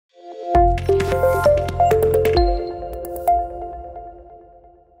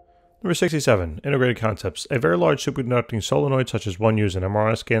Number 67, integrated concepts. A very large superconducting solenoid, such as one used in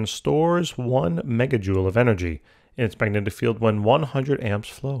MRI scans, stores 1 megajoule of energy in its magnetic field when 100 amps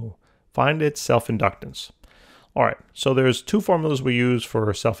flow. Find its self-inductance. All right, so there's two formulas we use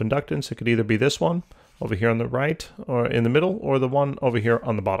for self-inductance. It could either be this one over here on the right or in the middle, or the one over here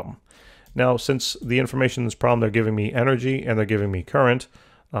on the bottom. Now, since the information in this problem, they're giving me energy and they're giving me current,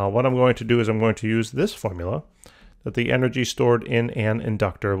 what I'm going to do is I'm going to use this formula, that the energy stored in an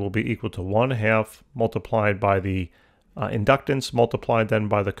inductor will be equal to 1/2 multiplied by the inductance multiplied then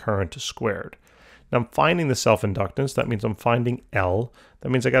by the current squared. Now I'm finding the self-inductance. That means I'm finding L. That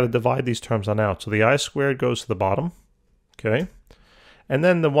means I got to divide these terms on out. So the I squared goes to the bottom, okay? And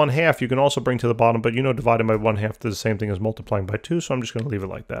then the 1/2 you can also bring to the bottom, but you know dividing by 1/2 is the same thing as multiplying by 2, so I'm just going to leave it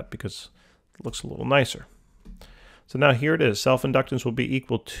like that because it looks a little nicer. So now here it is. Self-inductance will be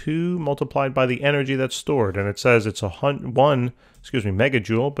equal to multiplied by the energy that's stored. And it says it's 1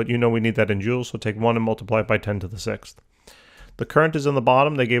 megajoule, but you know we need that in joules, so take 1 and multiply it by 10 to the 6th. The current is in the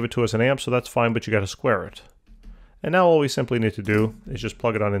bottom. They gave it to us in amps, so that's fine, but you got to square it. And now all we simply need to do is just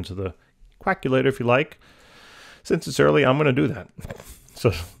plug it on into the calculator if you like. Since it's early, I'm going to do that.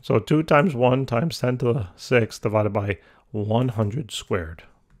 So 2 times 1 times 10 to the 6th divided by 100 squared.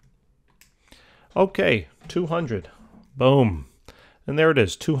 Okay, 200. Boom. And there it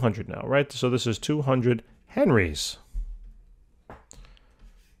is, 200 now, right? So this is 200 henries.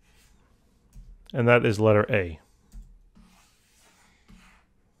 And that is letter A.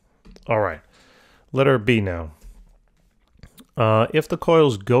 All right, letter B now. If the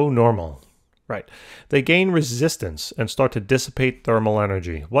coils go normal, right, they gain resistance and start to dissipate thermal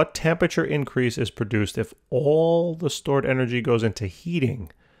energy. What temperature increase is produced if all the stored energy goes into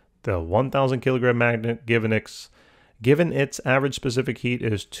heating the 1,000 kilogram magnet given its average specific heat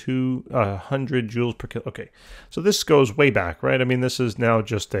is 200 joules per kilo? Okay, so this goes way back, right? I mean, this is now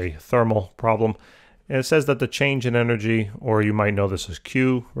just a thermal problem. And it says that the change in energy, or you might know this as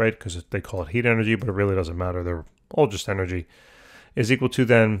Q, right? Because they call it heat energy, but it really doesn't matter. They're all just energy, is equal to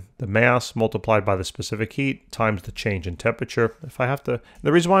then the mass multiplied by the specific heat times the change in temperature. If I have to,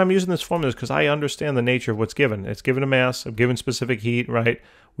 the reason why I'm using this formula is because I understand the nature of what's given. It's given a mass, I'm given specific heat, right?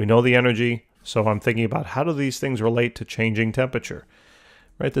 We know the energy, so I'm thinking about how do these things relate to changing temperature,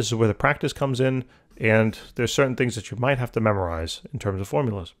 right? This is where the practice comes in, and there's certain things that you might have to memorize in terms of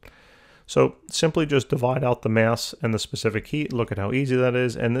formulas. So simply just divide out the mass and the specific heat. Look at how easy that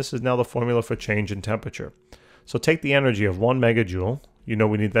is, and this is now the formula for change in temperature. So take the energy of 1 megajoule, you know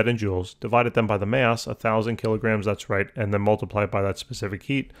we need that in joules, divide it then by the mass, 1,000 kilograms, that's right, and then multiply it by that specific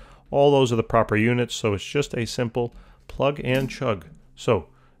heat. All those are the proper units, so it's just a simple plug and chug. So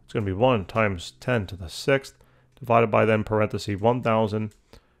it's going to be 1 times 10 to the 6th, divided by then parenthesis 1,000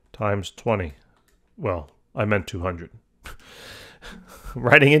 times 20. Well, I meant 200.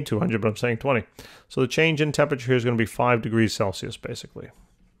 Writing in 200, but I'm saying 20. So the change in temperature here is going to be 5 degrees Celsius, basically.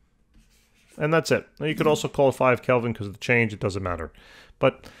 And that's it. Now you could also call it 5 Kelvin because of the change. It doesn't matter.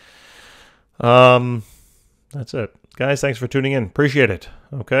 But that's it. Guys, thanks for tuning in. Appreciate it.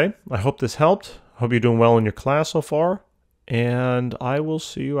 Okay? I hope this helped. Hope you're doing well in your class so far. And I will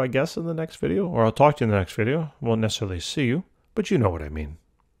see you, I guess, in the next video. Or I'll talk to you in the next video. Won't necessarily see you, but you know what I mean.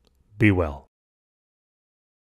 Be well.